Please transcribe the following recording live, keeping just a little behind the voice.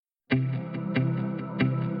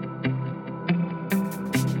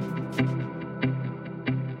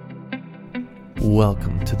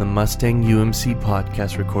Welcome to the Mustang UMC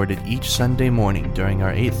podcast, recorded each Sunday morning during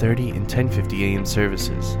our 8:30 and 10:50 a.m.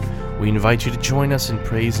 services. We invite you to join us in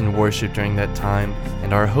praise and worship during that time,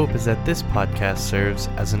 and our hope is that this podcast serves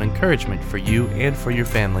as an encouragement for you and for your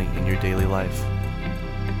family in your daily life.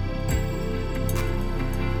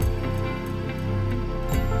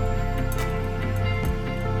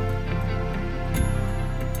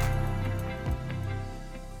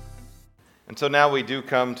 And so now we do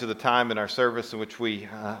come to the time in our service in which we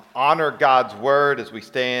honor God's word as we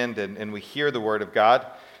stand and we hear the word of God.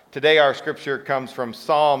 Today our scripture comes from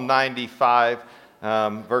Psalm 95,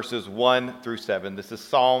 verses 1 through 7. This is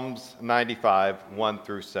Psalms 95, 1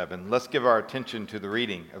 through 7. Let's give our attention to the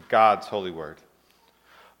reading of God's holy word.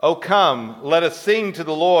 O come, let us sing to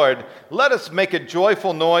the Lord. Let us make a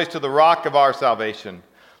joyful noise to the rock of our salvation.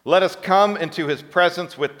 Let us come into his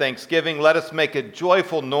presence with thanksgiving. Let us make a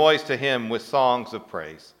joyful noise to him with songs of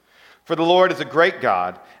praise. For the Lord is a great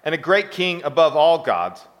God and a great King above all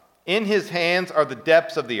gods. In his hands are the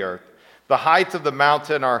depths of the earth. The heights of the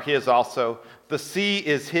mountain are his also. The sea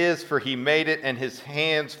is his, for he made it, and his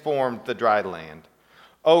hands formed the dry land.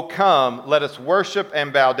 O come, let us worship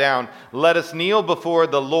and bow down. Let us kneel before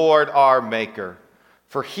the Lord our Maker.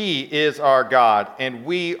 For he is our God, and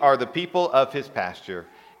we are the people of his pasture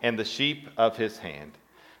and the sheep of his hand.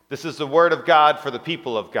 This is the word of God for the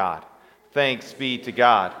people of God. Thanks be to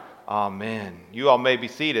God. Amen. You all may be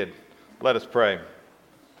seated. Let us pray.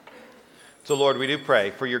 So Lord, we do pray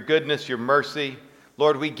for your goodness, your mercy.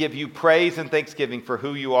 Lord, we give you praise and thanksgiving for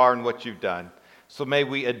who you are and what you've done. So may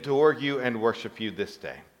we adore you and worship you this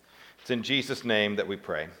day. It's in Jesus' name that we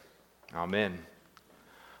pray. Amen.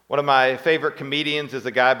 One of my favorite comedians is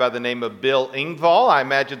a guy by the name of Bill Engvall. I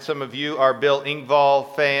imagine some of you are Bill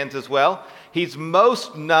Engvall fans as well. He's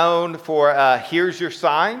most known for Here's Your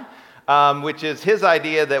Sign, which is his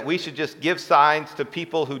idea that we should just give signs to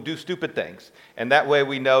people who do stupid things, and that way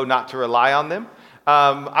we know not to rely on them.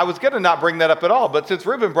 I was going to not bring that up at all, but since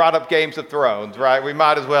Ruben brought up Games of Thrones, right, we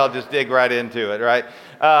might as well just dig right into it, right?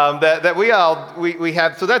 We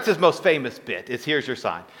have, so that's his most famous bit, is Here's Your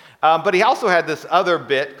Sign. But he also had this other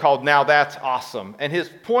bit called Now That's Awesome. And his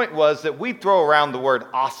point was that we throw around the word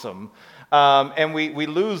awesome, and we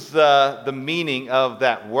lose the meaning of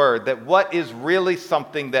that word, that what is really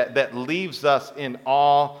something that leaves us in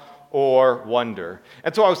awe or wonder.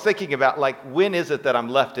 And so I was thinking about, like, when is it that I'm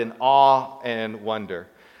left in awe and wonder?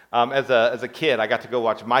 As a kid, I got to go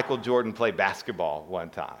watch Michael Jordan play basketball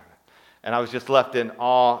one time, and I was just left in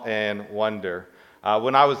awe and wonder.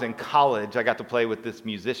 When I was in college, I got to play with this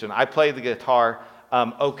musician. I play the guitar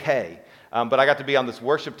okay, but I got to be on this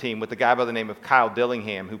worship team with a guy by the name of Kyle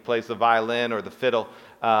Dillingham, who plays the violin or the fiddle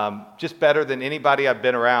just better than anybody I've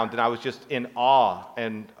been around. And I was just in awe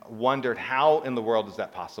and wondered, how in the world is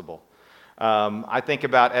that possible? I think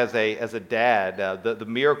about as a dad, the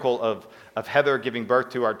miracle of Heather giving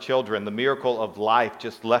birth to our children, the miracle of life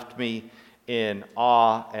just left me in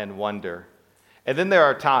awe and wonder. And then there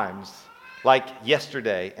are times, like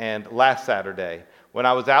yesterday and last Saturday, when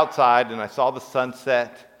I was outside and I saw the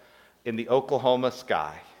sunset in the Oklahoma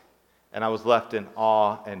sky, and I was left in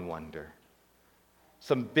awe and wonder.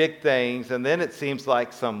 Some big things, and then it seems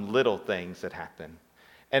like some little things that happen.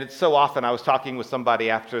 And it's so often, I was talking with somebody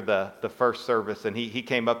after the first service, and he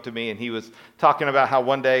came up to me and he was talking about how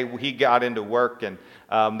one day he got into work, and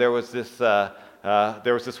there was this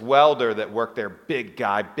welder that worked there, big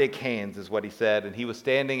guy, big hands is what he said, and he was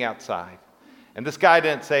standing outside. And this guy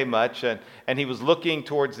didn't say much, and he was looking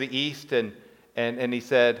towards the east, and he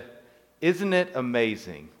said, "Isn't it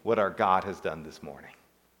amazing what our God has done this morning?"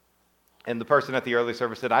 And the person at the early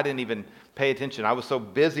service said, "I didn't even pay attention. I was so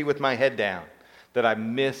busy with my head down that I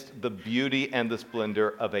missed the beauty and the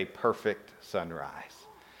splendor of a perfect sunrise."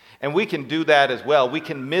 And we can do that as well. We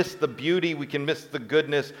can miss the beauty, we can miss the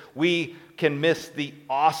goodness, we can miss the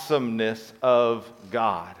awesomeness of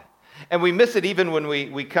God. And we miss it even when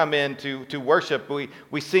we come in to worship.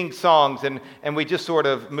 We sing songs and we just sort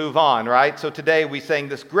of move on, right? So today we sang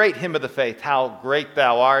this great hymn of the faith, How Great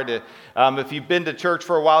Thou Art. If you've been to church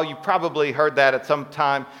for a while, you probably heard that at some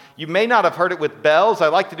time. You may not have heard it with bells. I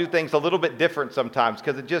like to do things a little bit different sometimes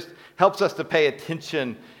because it just helps us to pay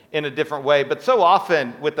attention in a different way. But so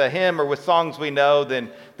often with a hymn or with songs we know, then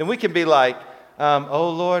we can be like, "Oh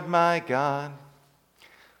Lord my God,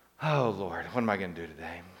 oh Lord, what am I going to do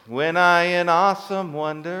today? When I in awesome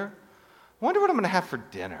wonder what I'm going to have for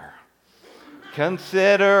dinner.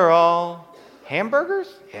 Consider all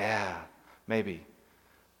hamburgers? Yeah, maybe.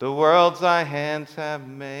 The worlds thy hands have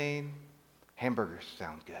made." Hamburgers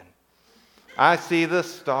sound good. "I see the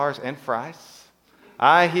stars and fries.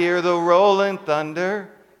 I hear the rolling thunder.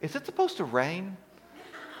 Is it supposed to rain?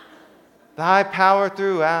 Thy power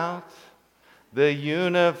throughout the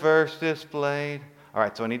universe displayed. All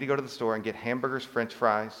right, so I need to go to the store and get hamburgers, french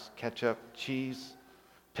fries, ketchup, cheese,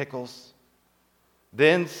 pickles.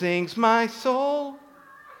 Then sings my soul.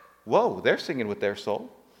 Whoa, they're singing with their soul.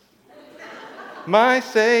 My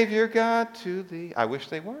Savior God to thee. I wish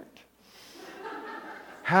they weren't.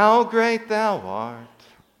 How great thou art.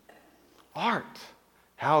 Art.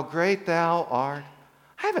 How great thou art.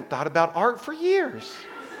 I haven't thought about art for years.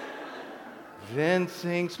 Then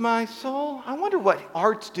sings my soul. I wonder what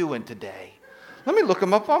art's doing today. Let me look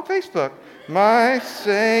them up on Facebook. My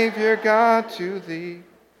Savior God to thee.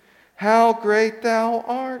 How great thou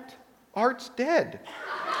art. Art's dead.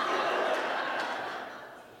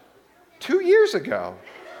 2 years ago.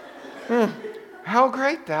 How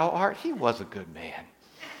great thou art. He was a good man.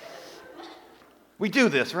 We do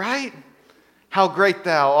this, right? How great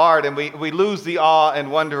thou art. And we lose the awe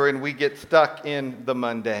and wonder and we get stuck in the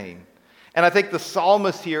mundane. And I think the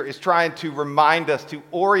psalmist here is trying to remind us to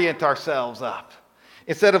orient ourselves up.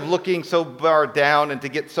 Instead of looking so far down and to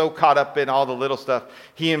get so caught up in all the little stuff,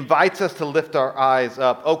 he invites us to lift our eyes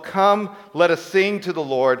up. Oh, come, let us sing to the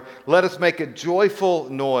Lord. Let us make a joyful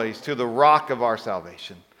noise to the rock of our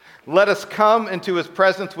salvation. Let us come into his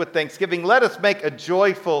presence with thanksgiving. Let us make a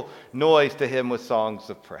joyful noise to him with songs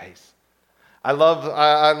of praise. I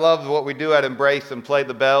love what we do at Embrace and play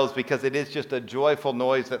the bells because it is just a joyful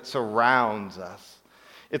noise that surrounds us.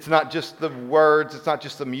 It's not just the words, it's not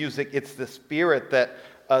just the music, it's the spirit that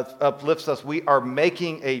uplifts us. We are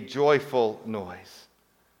making a joyful noise.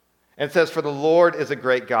 And it says, for the Lord is a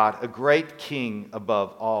great God, a great king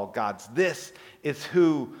above all gods. This is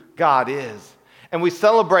who God is. And we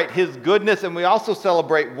celebrate his goodness and we also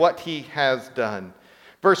celebrate what he has done.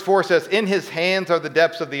 Verse 4 says, in his hands are the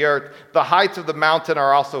depths of the earth. The heights of the mountain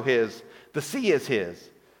are also his. The sea is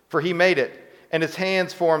his, for he made it, and his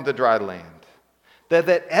hands formed the dry land. That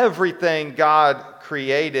everything God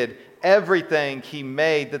created, everything he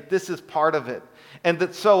made, that this is part of it. And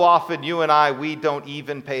that so often you and I, we don't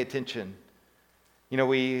even pay attention. You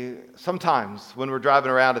know, sometimes when we're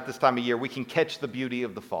driving around at this time of year, we can catch the beauty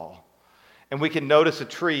of the fall. And we can notice a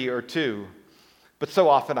tree or two. But so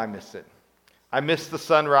often I miss it. I miss the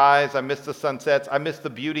sunrise, I miss the sunsets, I miss the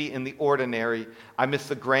beauty in the ordinary, I miss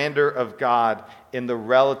the grandeur of God in the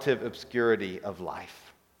relative obscurity of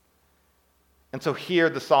life. And so here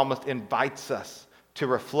the psalmist invites us to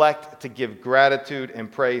reflect, to give gratitude and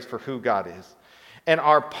praise for who God is. And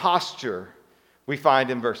our posture we find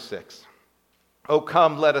in verse 6. Oh,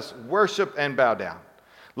 come, let us worship and bow down.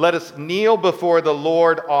 Let us kneel before the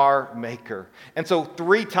Lord our Maker. And so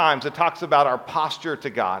 3 times it talks about our posture to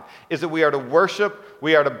God, is that we are to worship,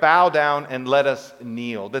 we are to bow down, and let us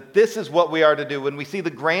kneel. That this is what we are to do. When we see the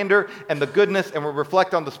grandeur and the goodness and we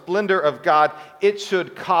reflect on the splendor of God, it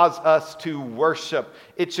should cause us to worship.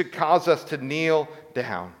 It should cause us to kneel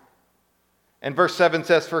down. And verse 7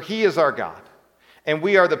 says, for he is our God, and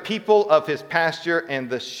we are the people of his pasture and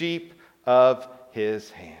the sheep of his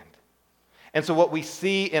hand. And so what we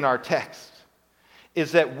see in our text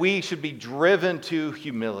is that we should be driven to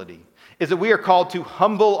humility, is that we are called to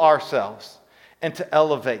humble ourselves and to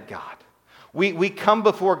elevate God. We come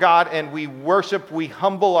before God and we worship, we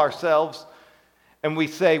humble ourselves, and we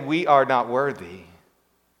say we are not worthy.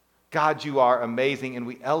 God, you are amazing, and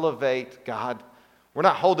we elevate God. We're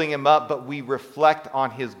not holding him up, but we reflect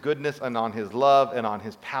on his goodness and on his love and on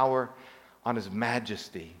his power, on his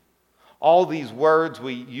majesty. All these words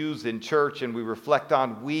we use in church and we reflect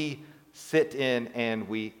on, we sit in and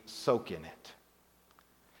we soak in it.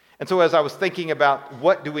 And so as I was thinking about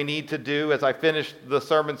what do we need to do as I finished the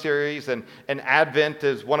sermon series, and Advent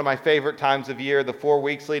is one of my favorite times of year, the 4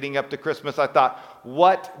 weeks leading up to Christmas, I thought,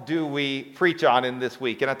 what do we preach on in this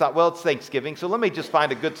week? And I thought, well, it's Thanksgiving, so let me just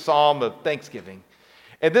find a good psalm of Thanksgiving.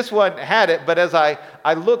 And this one had it, but as I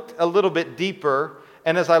looked a little bit deeper,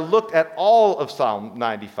 and as I looked at all of Psalm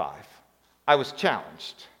 95, I was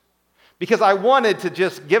challenged because I wanted to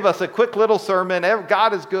just give us a quick little sermon.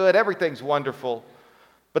 God is good. Everything's wonderful.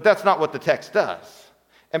 But that's not what the text does.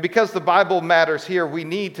 And because the Bible matters here, we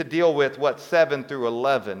need to deal with what 7 through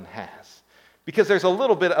 11 has. Because there's a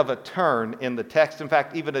little bit of a turn in the text. In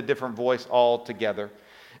fact, even a different voice altogether.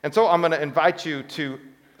 And so I'm going to invite you to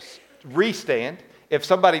restand. If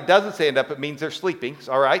somebody doesn't stand up, it means they're sleeping.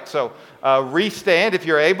 All right, so restand if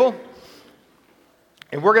you're able.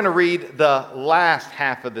 And we're going to read the last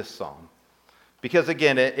half of this psalm because,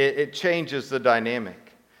 again, it changes the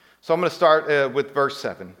dynamic. So I'm going to start with verse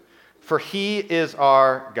 7. For he is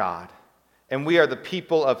our God, and we are the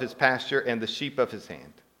people of his pasture and the sheep of his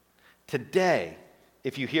hand. Today,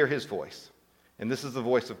 if you hear his voice, and this is the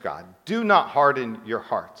voice of God, do not harden your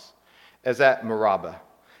hearts as at Meribah,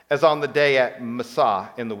 as on the day at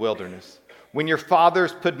Massah in the wilderness, when your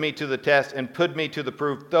fathers put me to the test and put me to the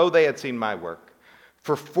proof, though they had seen my work.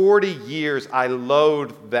 For 40 years I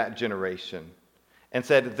loathed that generation and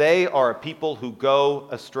said, they are a people who go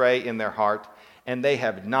astray in their heart, and they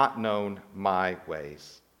have not known my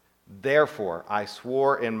ways. Therefore I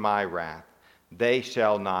swore in my wrath, they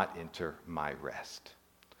shall not enter my rest.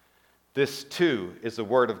 This too is the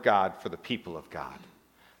word of God for the people of God.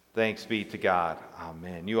 Thanks be to God.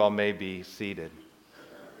 Amen. You all may be seated.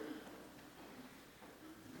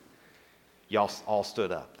 Y'all all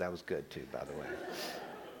stood up. That was good too, by the way.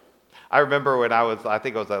 I remember when I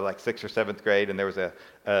think I was like 6th or 7th grade, and there was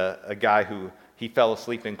a guy who, he fell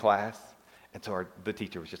asleep in class. And so the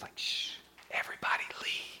teacher was just like, shh, everybody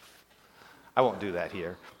leave. I won't do that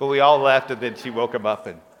here. But we all left, and then she woke him up,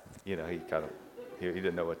 and, he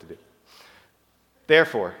didn't know what to do.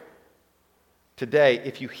 Therefore, today,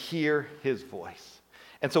 if you hear his voice,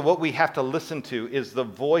 and so what we have to listen to is the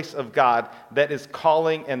voice of God that is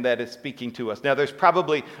calling and that is speaking to us. Now, there's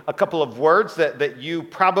probably a couple of words that you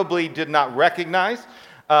probably did not recognize,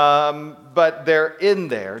 but they're in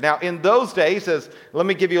there. Now, in those days, let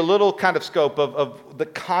me give you a little kind of scope of the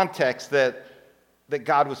context that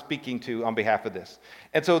God was speaking to on behalf of this.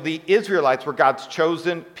 And so the Israelites were God's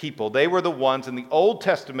chosen people. They were the ones in the Old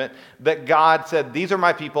Testament that God said, these are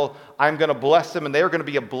my people, I'm going to bless them, and they are going to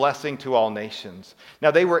be a blessing to all nations.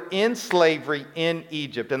 Now, they were in slavery in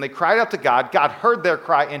Egypt, and they cried out to God. God heard their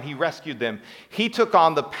cry, and he rescued them. He took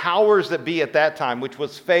on the powers that be at that time, which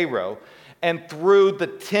was Pharaoh, and through the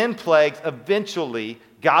 10 plagues, eventually,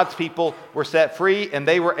 God's people were set free, and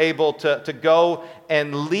they were able to go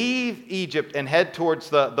and leave Egypt and head towards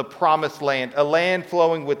the promised land, a land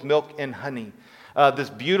flowing with milk and honey,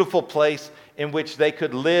 this beautiful place in which they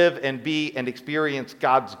could live and be and experience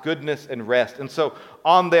God's goodness and rest. And so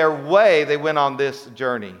on their way, they went on this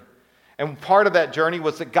journey. And part of that journey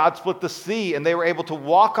was that God split the sea, and they were able to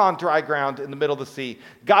walk on dry ground in the middle of the sea.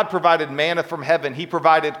 God provided manna from heaven. He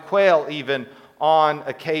provided quail even on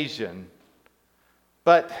occasion.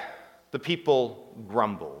 But the people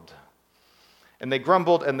grumbled. And they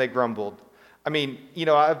grumbled and they grumbled. I mean,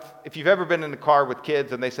 if you've ever been in a car with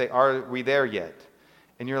kids and they say, are we there yet?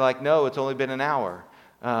 And you're like, no, it's only been an hour.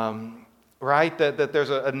 Right? That there's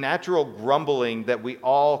a natural grumbling that we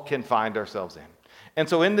all can find ourselves in. And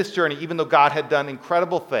so in this journey, even though God had done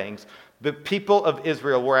incredible things, the people of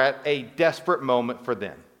Israel were at a desperate moment for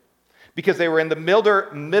them. Because they were in the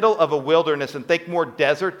middle of a wilderness, and think more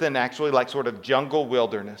desert than actually like sort of jungle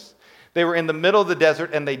wilderness. They were in the middle of the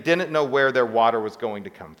desert, and they didn't know where their water was going to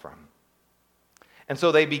come from. And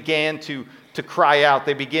so they began to cry out.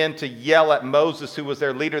 They began to yell at Moses, who was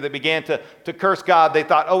their leader. They began to curse God. They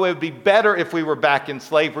thought, it would be better if we were back in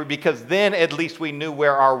slavery, because then at least we knew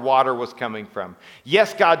where our water was coming from.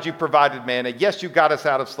 Yes, God, you provided manna. Yes, you got us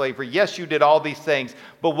out of slavery. Yes, you did all these things.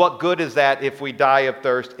 But what good is that if we die of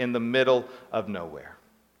thirst in the middle of nowhere?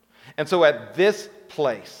 And so at this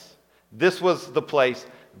place, this was the place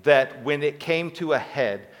that when it came to a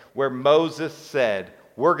head, where Moses said,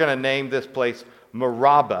 we're going to name this place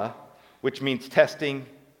Meribah, which means testing,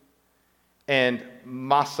 and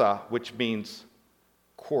Massah, which means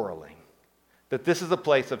quarreling. That this is a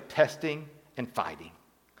place of testing and fighting.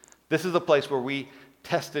 This is a place where we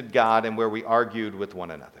tested God and where we argued with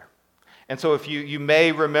one another. And so if you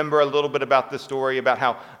may remember a little bit about this story, about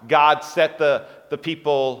how God set the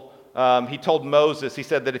people, he told Moses, he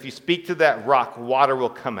said that if you speak to that rock, water will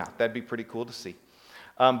come out. That'd be pretty cool to see.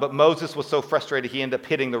 But Moses was so frustrated, he ended up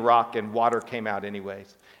hitting the rock, and water came out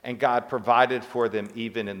anyways. And God provided for them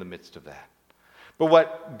even in the midst of that. But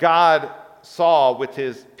what God saw with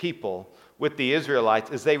his people, with the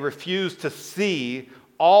Israelites, is they refused to see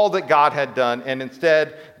all that God had done, and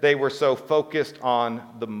instead they were so focused on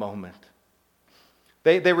the moment.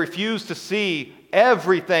 They refused to see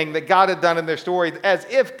everything that God had done in their story, as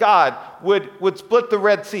if God would split the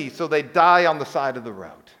Red Sea so they die on the side of the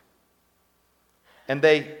road. And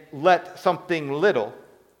they let something little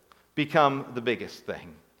become the biggest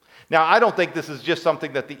thing. Now, I don't think this is just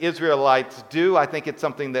something that the Israelites do. I think it's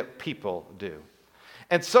something that people do.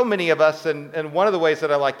 And so many of us, and one of the ways that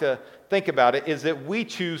I like to think about it is that we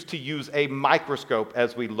choose to use a microscope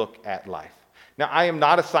as we look at life. Now, I am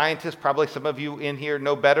not a scientist. Probably some of you in here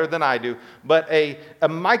know better than I do. But a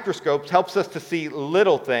microscope helps us to see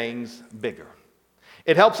little things bigger.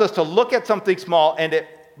 It helps us to look at something small, and it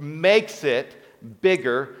makes it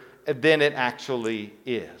bigger than it actually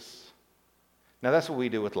is. Now, that's what we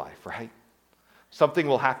do with life, right? Something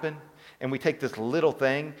will happen, and we take this little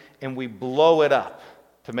thing, and we blow it up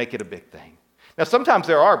to make it a big thing. Now, sometimes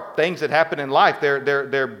there are things that happen in life.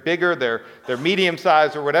 They're bigger, they're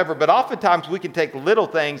medium-sized or whatever, but oftentimes we can take little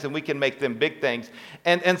things and we can make them big things.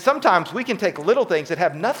 And sometimes we can take little things that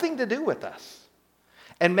have nothing to do with us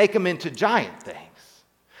and make them into giant things.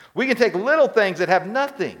 We can take little things that have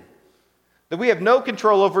nothing, that we have no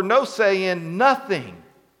control over, no say in, nothing,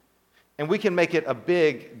 and we can make it a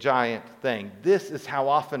big, giant thing. This is how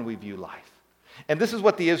often we view life. And this is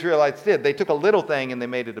what the Israelites did. They took a little thing and they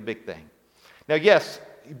made it a big thing. Now, yes,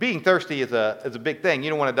 being thirsty is a big thing. You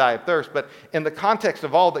don't want to die of thirst. But in the context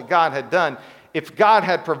of all that God had done, if God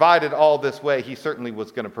had provided all this way, he certainly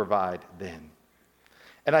was going to provide then.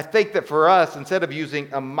 And I think that for us, instead of using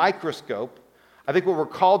a microscope, I think what we're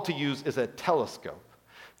called to use is a telescope.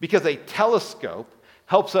 Because a telescope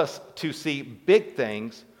helps us to see big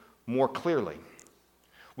things more clearly.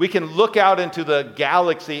 We can look out into the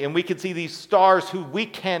galaxy and we can see these stars who we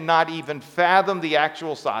cannot even fathom the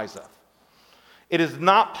actual size of. It is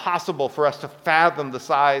not possible for us to fathom the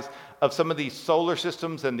size of some of these solar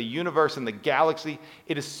systems and the universe and the galaxy.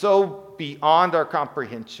 It is so beyond our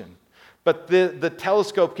comprehension. But the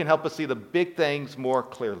telescope can help us see the big things more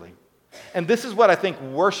clearly. And this is what I think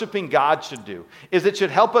worshiping God should do, is it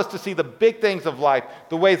should help us to see the big things of life,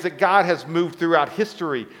 the ways that God has moved throughout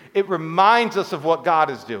history. It reminds us of what God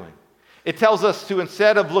is doing. It tells us to,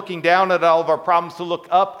 instead of looking down at all of our problems, to look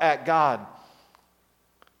up at God.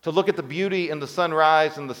 To look at the beauty in the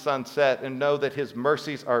sunrise and the sunset and know that his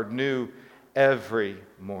mercies are new every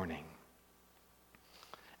morning.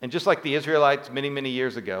 And just like the Israelites many, many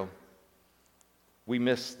years ago, we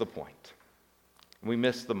miss the point. We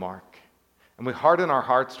miss the mark. And we harden our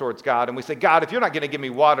hearts towards God and we say, God, if you're not going to give me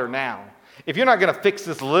water now, if you're not going to fix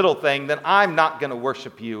this little thing, then I'm not going to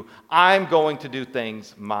worship you. I'm going to do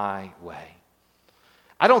things my way.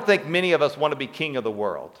 I don't think many of us want to be king of the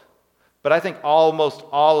world. But I think almost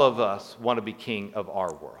all of us want to be king of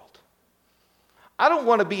our world. I don't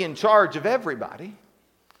want to be in charge of everybody.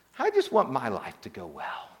 I just want my life to go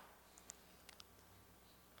well.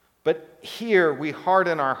 But here we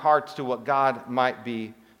harden our hearts to what God might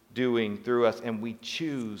be doing through us, and we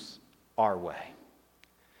choose our way.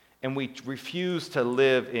 And we refuse to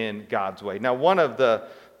live in God's way. Now, one of the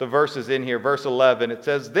verses in here, verse 11, it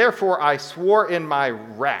says, "Therefore I swore in my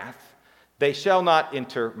wrath, they shall not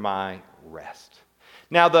enter my rest."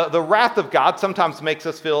 Now, the wrath of God sometimes makes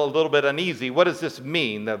us feel a little bit uneasy. What does this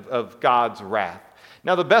mean of God's wrath?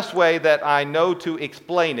 Now, the best way that I know to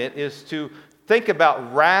explain it is to think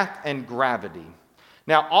about wrath and gravity.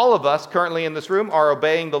 Now, all of us currently in this room are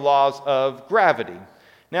obeying the laws of gravity.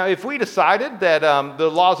 Now, if we decided that the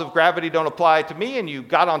laws of gravity don't apply to me and you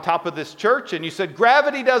got on top of this church and you said,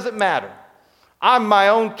 gravity doesn't matter. I'm my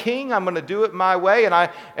own king. I'm going to do it my way.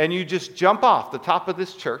 And you just jump off the top of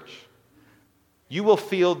this church, you will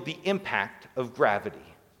feel the impact of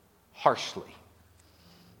gravity harshly.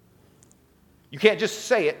 You can't just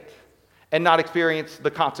say it and not experience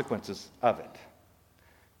the consequences of it.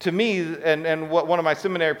 To me, and what one of my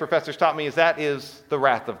seminary professors taught me, is that is the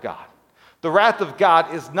wrath of God. The wrath of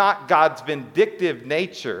God is not God's vindictive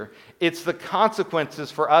nature. It's the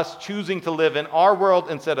consequences for us choosing to live in our world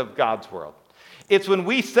instead of God's world. It's when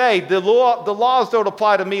we say, the laws don't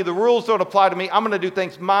apply to me, the rules don't apply to me, I'm going to do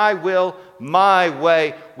things my will, my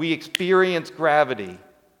way. We experience gravity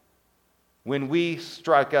when we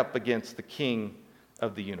strike up against the King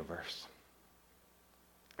of the universe.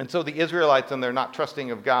 And so the Israelites, and they're not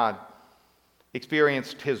trusting of God,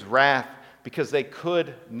 experienced his wrath because they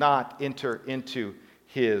could not enter into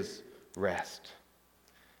his rest.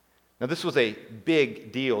 Now, this was a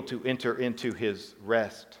big deal to enter into his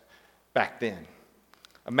rest back then.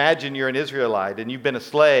 Imagine you're an Israelite and you've been a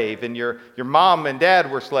slave, and your mom and dad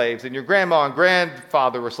were slaves, and your grandma and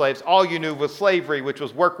grandfather were slaves. All you knew was slavery, which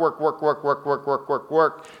was work, work, work, work, work, work, work, work,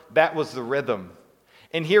 work. That was the rhythm.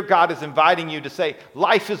 And here God is inviting you to say,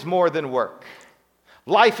 life is more than work.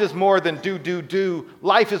 Life is more than do, do, do.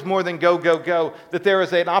 Life is more than go, go, go. That there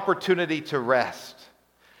is an opportunity to rest.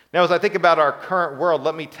 Now, as I think about our current world,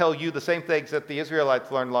 let me tell you the same things that the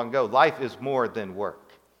Israelites learned long ago. Life is more than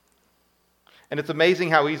work. And it's amazing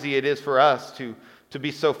how easy it is for us to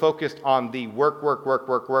be so focused on the work, work, work,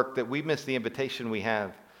 work, work, that we miss the invitation we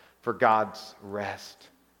have for God's rest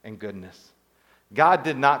and goodness. God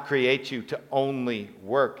did not create you to only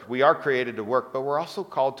work. We are created to work, but we're also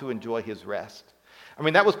called to enjoy his rest. I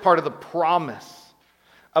mean, that was part of the promise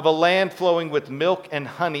of a land flowing with milk and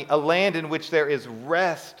honey, a land in which there is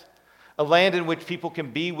rest, a land in which people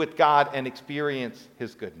can be with God and experience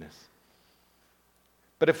his goodness.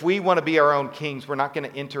 But if we want to be our own kings, we're not going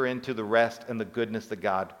to enter into the rest and the goodness that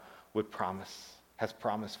God has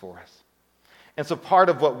promised for us. And so part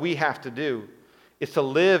of what we have to do is to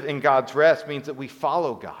live in God's rest means that we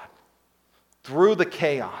follow God through the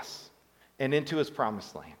chaos and into his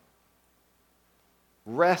promised land.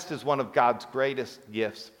 Rest is one of God's greatest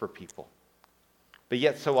gifts for people. But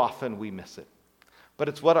yet so often we miss it. But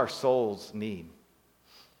it's what our souls need.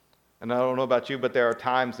 And I don't know about you, but there are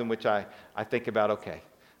times in which I think about, okay,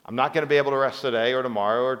 I'm not going to be able to rest today or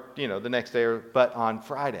tomorrow or, the next day, but on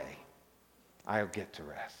Friday, I'll get to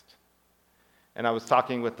rest. And I was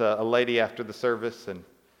talking with a lady after the service, and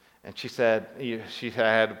she said she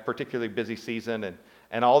had a particularly busy season,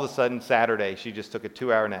 and all of a sudden Saturday, she just took a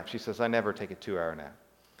 2-hour nap. She says, I never take a 2-hour nap.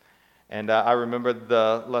 And I remember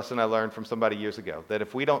the lesson I learned from somebody years ago, that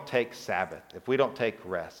if we don't take Sabbath, if we don't take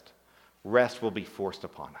rest, rest will be forced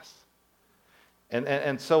upon us.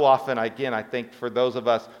 And so often, again, I think for those of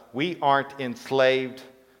us, we aren't enslaved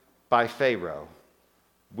by Pharaoh.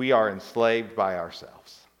 We are enslaved by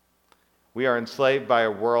ourselves. We are enslaved by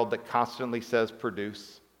a world that constantly says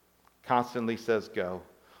produce, constantly says go,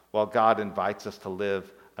 while God invites us to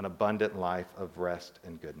live an abundant life of rest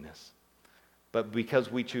and goodness. But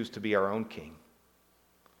because we choose to be our own king,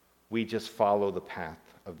 we just follow the path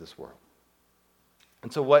of this world.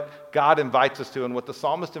 And so what God invites us to and what the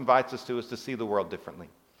psalmist invites us to is to see the world differently.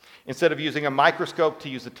 Instead of using a microscope, to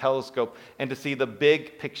use a telescope and to see the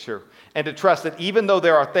big picture and to trust that even though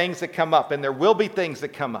there are things that come up, and there will be things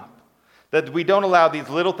that come up, that we don't allow these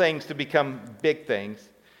little things to become big things,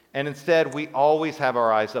 and instead we always have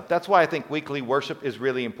our eyes up. That's why I think weekly worship is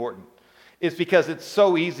really important. It's because it's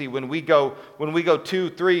so easy when we go 2,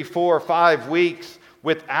 3, 4, 5 weeks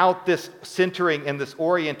without this centering and this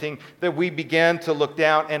orienting, that we begin to look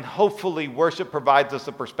down, and hopefully worship provides us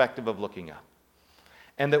a perspective of looking up.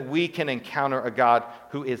 And that we can encounter a God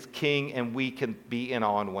who is king, and we can be in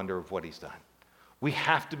awe and wonder of what he's done. We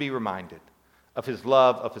have to be reminded of his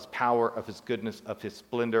love, of his power, of his goodness, of his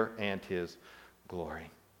splendor, and his glory.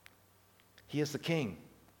 He is the king.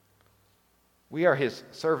 We are his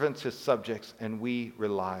servants, his subjects, and we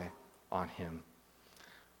rely on him.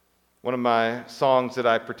 One of my songs that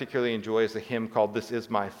I particularly enjoy is a hymn called "This Is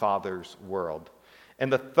My Father's World."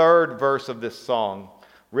 And the third verse of this song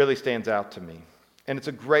really stands out to me. And it's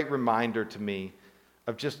a great reminder to me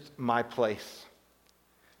of just my place.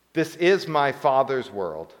 This is my Father's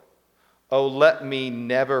world. Oh, let me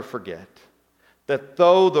never forget that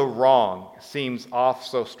though the wrong seems oft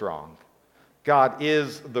so strong, God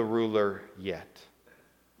is the ruler yet.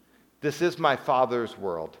 This is my Father's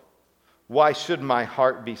world. Why should my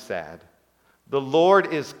heart be sad? The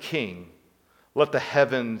Lord is king. Let the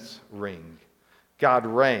heavens ring. God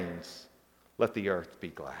reigns. Let the earth be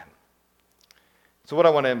glad. So what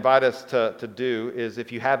I want to invite us to do is,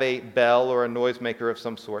 if you have a bell or a noisemaker of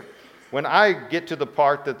some sort, when I get to the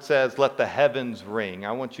part that says, let the heavens ring,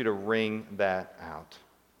 I want you to ring that out.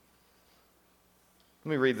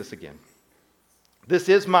 Let me read this again. This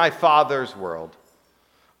is my Father's world.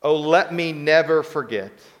 Oh, let me never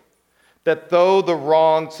forget that though the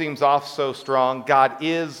wrong seems oft so strong, God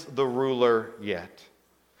is the ruler yet.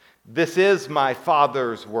 This is my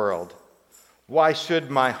Father's world. Why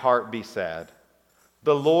should my heart be sad?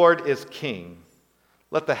 The Lord is king.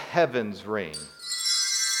 Let the heavens ring.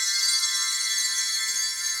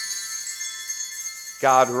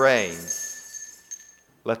 God reigns.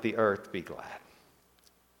 Let the earth be glad.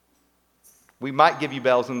 We might give you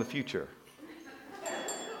bells in the future.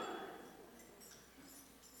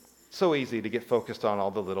 So easy to get focused on all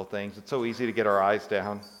the little things. It's so easy to get our eyes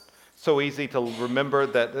down. So easy to remember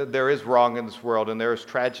that there is wrong in this world, and there is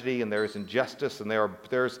tragedy, and there is injustice, and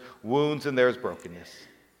there's wounds, and there's brokenness.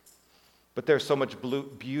 But there's so much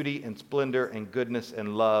beauty and splendor and goodness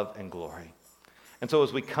and love and glory. And so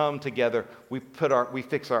as we come together, we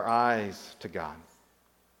fix our eyes to God.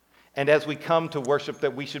 And as we come to worship,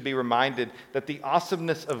 that we should be reminded that the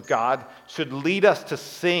awesomeness of God should lead us to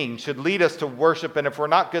sing, should lead us to worship, and if we're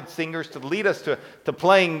not good singers, to lead us to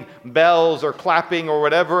playing bells or clapping or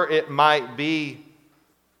whatever it might be,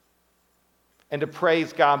 and to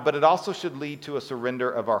praise God, but it also should lead to a surrender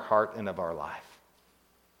of our heart and of our life.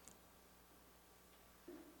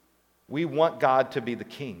 We want God to be the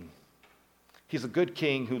king. He's a good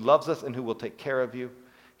king who loves us and who will take care of you.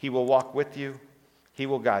 He will walk with you. He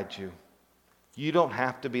will guide you. You don't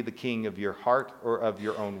have to be the king of your heart or of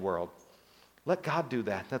your own world. Let God do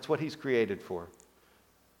that. That's what he's created for.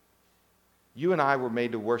 You and I were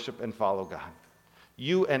made to worship and follow God.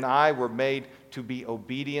 You and I were made to be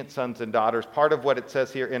obedient sons and daughters. Part of what it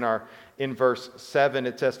says here in verse 7,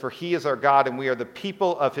 it says, "For he is our God, and we are the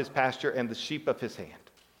people of his pasture and the sheep of his hand."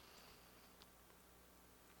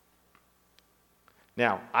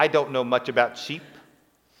 Now, I don't know much about sheep.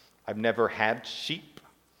 I've never had sheep.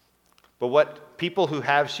 But what people who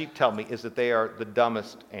have sheep tell me is that they are the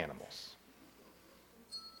dumbest animals.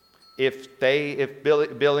 If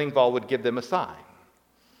Bill Engvall would give them a sign,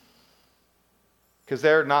 because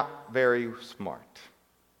they're not very smart.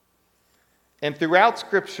 And throughout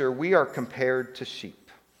Scripture, we are compared to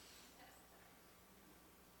sheep.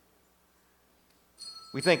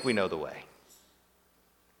 We think we know the way.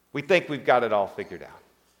 We think we've got it all figured out.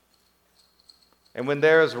 And when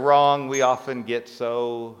there is wrong, we often get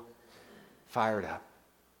so fired up.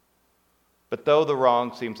 But though the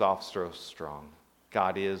wrong seems off so strong,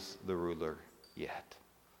 God is the ruler yet.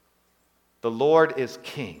 The Lord is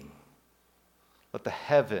king. Let the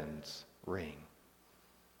heavens ring.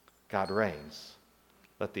 God reigns.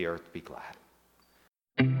 Let the earth be glad.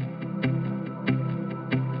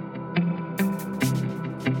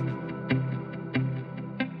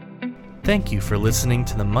 Thank you for listening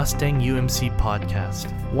to the Mustang UMC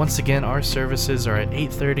podcast. Once again, our services are at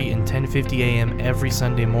 8:30 and 10:50 a.m. every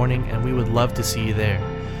Sunday morning, and we would love to see you there.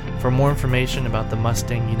 For more information about the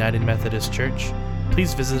Mustang United Methodist Church,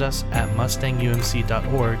 please visit us at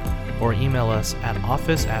mustangumc.org or email us at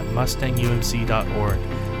office@mustangumc.org.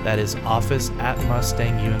 That is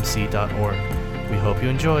office@mustangumc.org. We hope you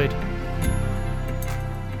enjoyed.